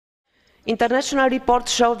International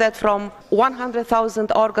reports show that from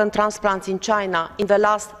 100,000 organ transplants in China in the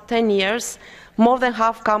last 10 years, more than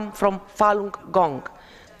half come from Falun Gong.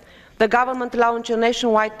 The government launched a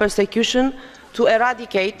nationwide persecution to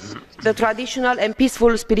eradicate the traditional and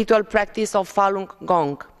peaceful spiritual practice of Falun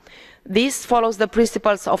Gong. This follows the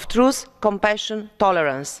principles of truth, compassion,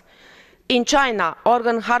 tolerance. In China,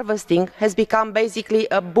 organ harvesting has become basically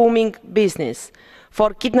a booming business.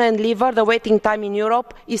 For kidney and liver, the waiting time in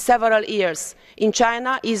Europe is several years. In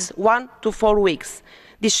China, is 1 to 4 weeks.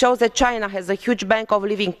 This shows that China has a huge bank of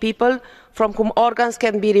living people from whom organs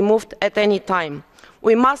can be removed at any time.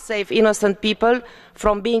 We must save innocent people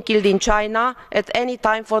from being killed in China at any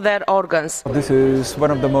time for their organs. This is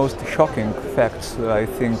one of the most shocking facts, I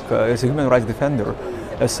think, as a human rights defender,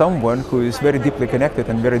 as someone who is very deeply connected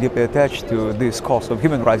and very deeply attached to this cause of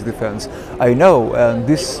human rights defense. I know, and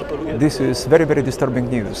this is very, very disturbing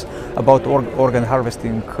news about organ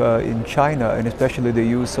harvesting in China, and especially the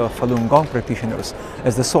use of Falun Gong practitioners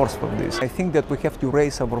as the source of this. I think that we have to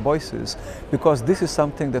raise our voices because this is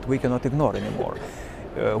something that we cannot ignore anymore.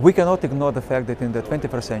 We cannot ignore the fact that in the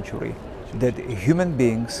 21st century that human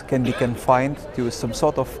beings can be confined to some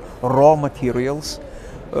sort of raw materials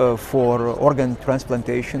for organ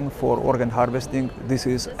transplantation, for organ harvesting. This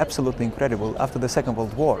is absolutely incredible. After the Second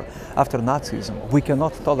World War, after Nazism, we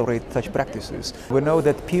cannot tolerate such practices. We know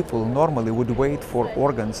that people normally would wait for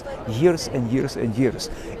organs years and years and years.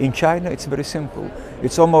 In China, it's very simple.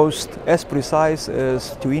 It's almost as precise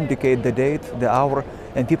as to indicate the date, the hour,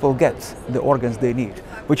 and people get the organs they need,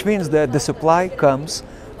 which means that the supply comes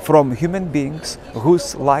from human beings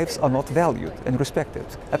whose lives are not valued and respected.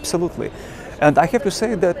 Absolutely. And I have to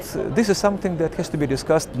say that this is something that has to be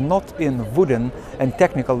discussed not in wooden and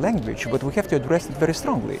technical language, but we have to address it very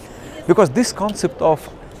strongly. Because this concept of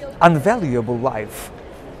unvaluable life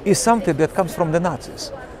is something that comes from the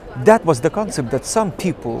Nazis. That was the concept that some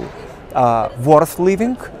people are worth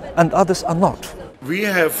living and others are not. We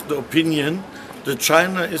have the opinion that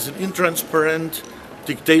China is an intransparent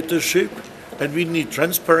dictatorship, and we need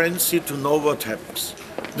transparency to know what happens.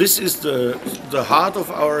 This is the heart of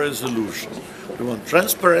our resolution. We want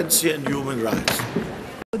transparency and human rights.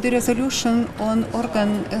 The resolution on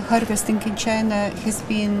organ harvesting in China has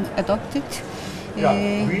been adopted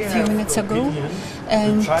a few minutes ago,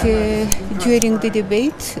 and during the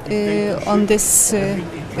debate on this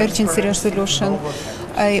urgency resolution,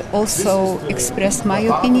 I also expressed my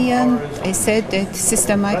opinion. I said that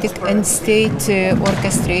systematic and state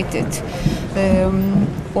orchestrated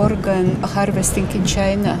organ harvesting in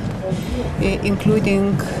China,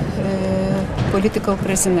 including political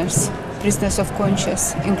prisoners, prisoners of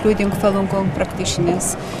conscience, including Falun Gong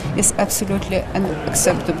practitioners, is absolutely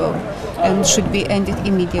unacceptable and should be ended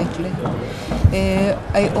immediately.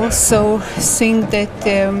 I also think that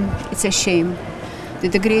it's a shame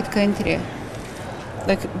that a great country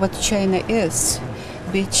like what China is,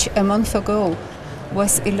 which a month ago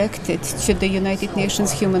was elected to the United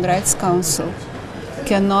Nations Human Rights Council,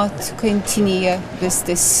 cannot continue with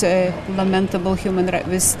this lamentable human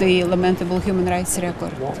rights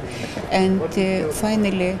record. And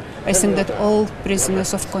finally, I think that all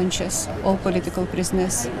prisoners of conscience, all political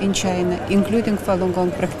prisoners in China, including Falun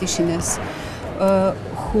Gong practitioners,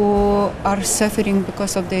 who are suffering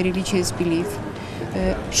because of their religious belief,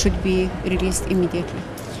 should be released immediately.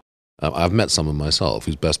 I've met someone myself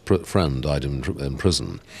whose best friend died in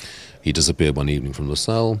prison. He disappeared one evening from the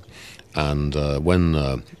cell, and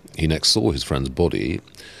when he next saw his friend's body,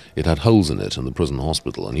 it had holes in it in the prison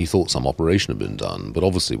hospital, and he thought some operation had been done, but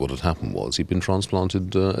obviously what had happened was he'd been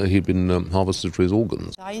transplanted, he'd been harvested for his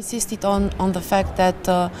organs. I insisted on the fact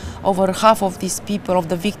that over half of these people, of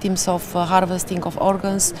the victims of harvesting of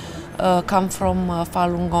organs, come from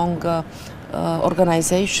Falun Gong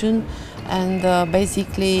organization, and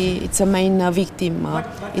basically it's a main victim.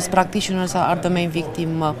 Its practitioners are the main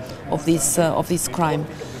victim of this crime.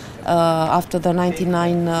 After the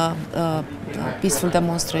 99 peaceful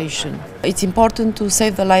demonstration, it's important to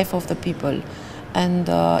save the life of the people, and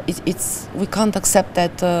we can't accept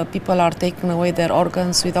that people are taking away their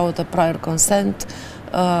organs without a prior consent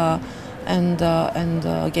and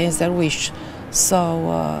against their wish.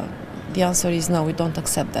 So the answer is no, we don't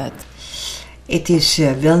accept that. It is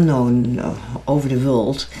well known over the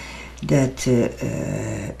world that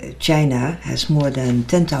China has more than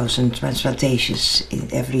 10,000 transplantations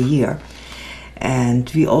every year. And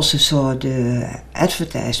we also saw the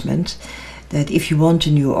advertisement that if you want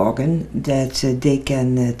a new organ, that they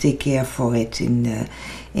can take care for it in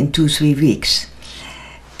 2-3 weeks.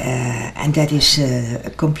 And that is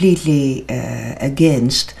completely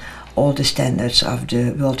against all the standards of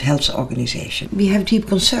the World Health Organization. We have deep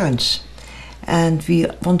concerns and we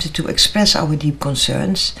wanted to express our deep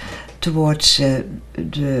concerns towards the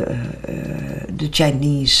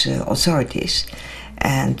Chinese authorities,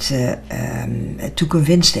 and to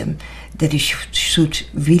convince them that they should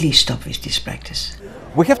really stop with this practice.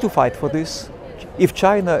 We have to fight for this. If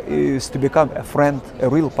China is to become a friend, a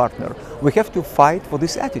real partner, we have to fight for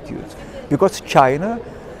this attitude, because China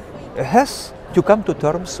has to come to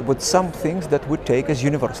terms with some things that we take as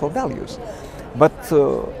universal values. But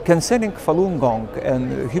concerning Falun Gong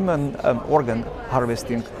and human organ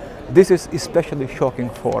harvesting, this is especially shocking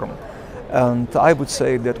form. And I would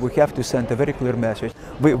say that we have to send a very clear message.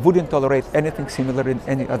 We wouldn't tolerate anything similar in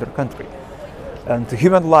any other country. And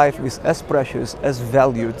human life is as precious, as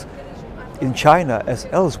valued in China as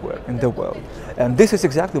elsewhere in the world. And this is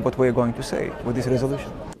exactly what we are going to say with this resolution.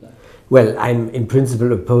 Well, I'm in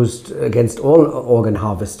principle opposed against all organ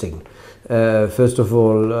harvesting. First of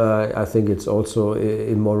all, I think it's also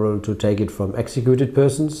immoral to take it from executed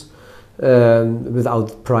persons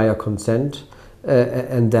without prior consent.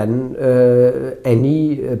 And then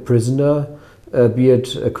any prisoner, be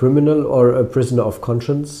it a criminal or a prisoner of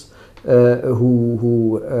conscience,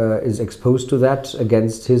 who is exposed to that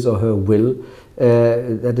against his or her will,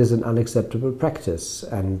 that is an unacceptable practice.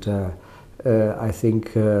 And I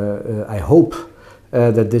think, I hope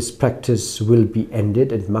that this practice will be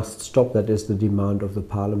ended. It must stop. That is the demand of the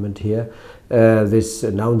Parliament here. This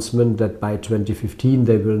announcement that by 2015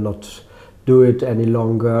 they will not do it any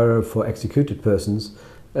longer for executed persons,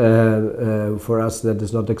 for us that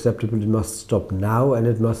is not acceptable. It must stop now, and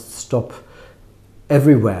it must stop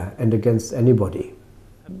everywhere and against anybody.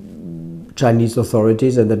 Chinese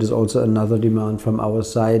authorities, and that is also another demand from our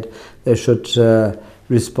side, they should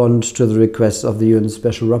respond to the request of the UN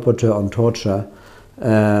Special Rapporteur on torture,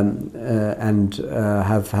 and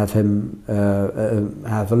have him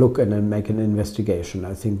have a look and then make an investigation.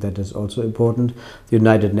 I think that is also important. The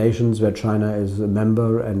United Nations, where China is a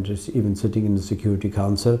member and is even sitting in the Security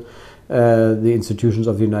Council, the institutions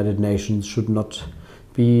of the United Nations should not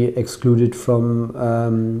be excluded from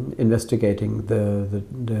investigating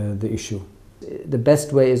the issue. The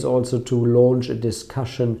best way is also to launch a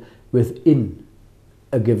discussion within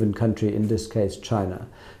a given country, in this case China,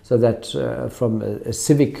 so that from a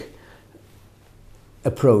civic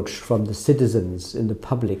approach from the citizens in the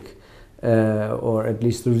public, or at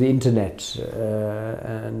least through the internet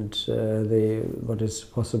and what is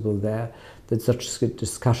possible there, that such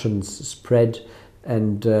discussions spread,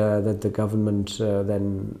 and that the government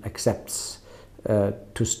then accepts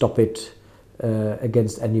to stop it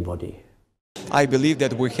against anybody. I believe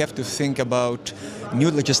that we have to think about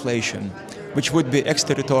new legislation which would be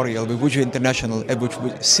exterritorial, which would be international, and which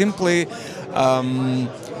would simply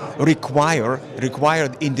require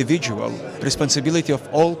individual responsibility of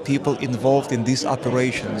all people involved in these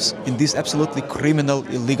operations, in these absolutely criminal,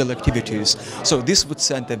 illegal activities. So this would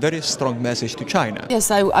send a very strong message to China.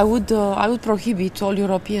 Yes, I would prohibit all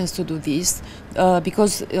Europeans to do this,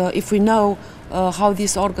 because if we know how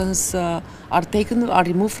these organs are taken, are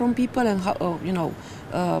removed from people, and how,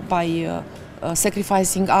 by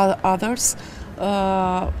sacrificing others,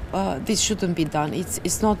 this shouldn't be done.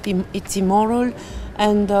 It's immoral,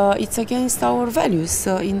 and it's against our values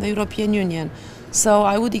in the European Union. So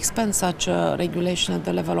I would expand such a regulation at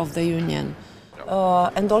the level of the Union.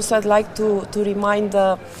 And also I'd like to remind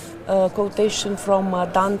the quotation from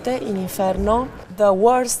Dante in Inferno: the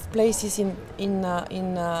worst places in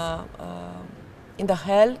the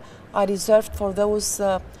hell are reserved for those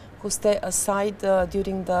who stay aside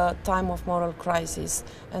during the time of moral crisis.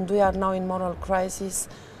 And we are now in moral crisis,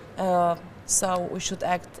 so we should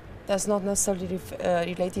act. That's not necessarily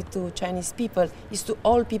related to Chinese people, it's to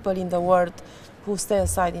all people in the world who stay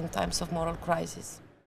aside in times of moral crisis.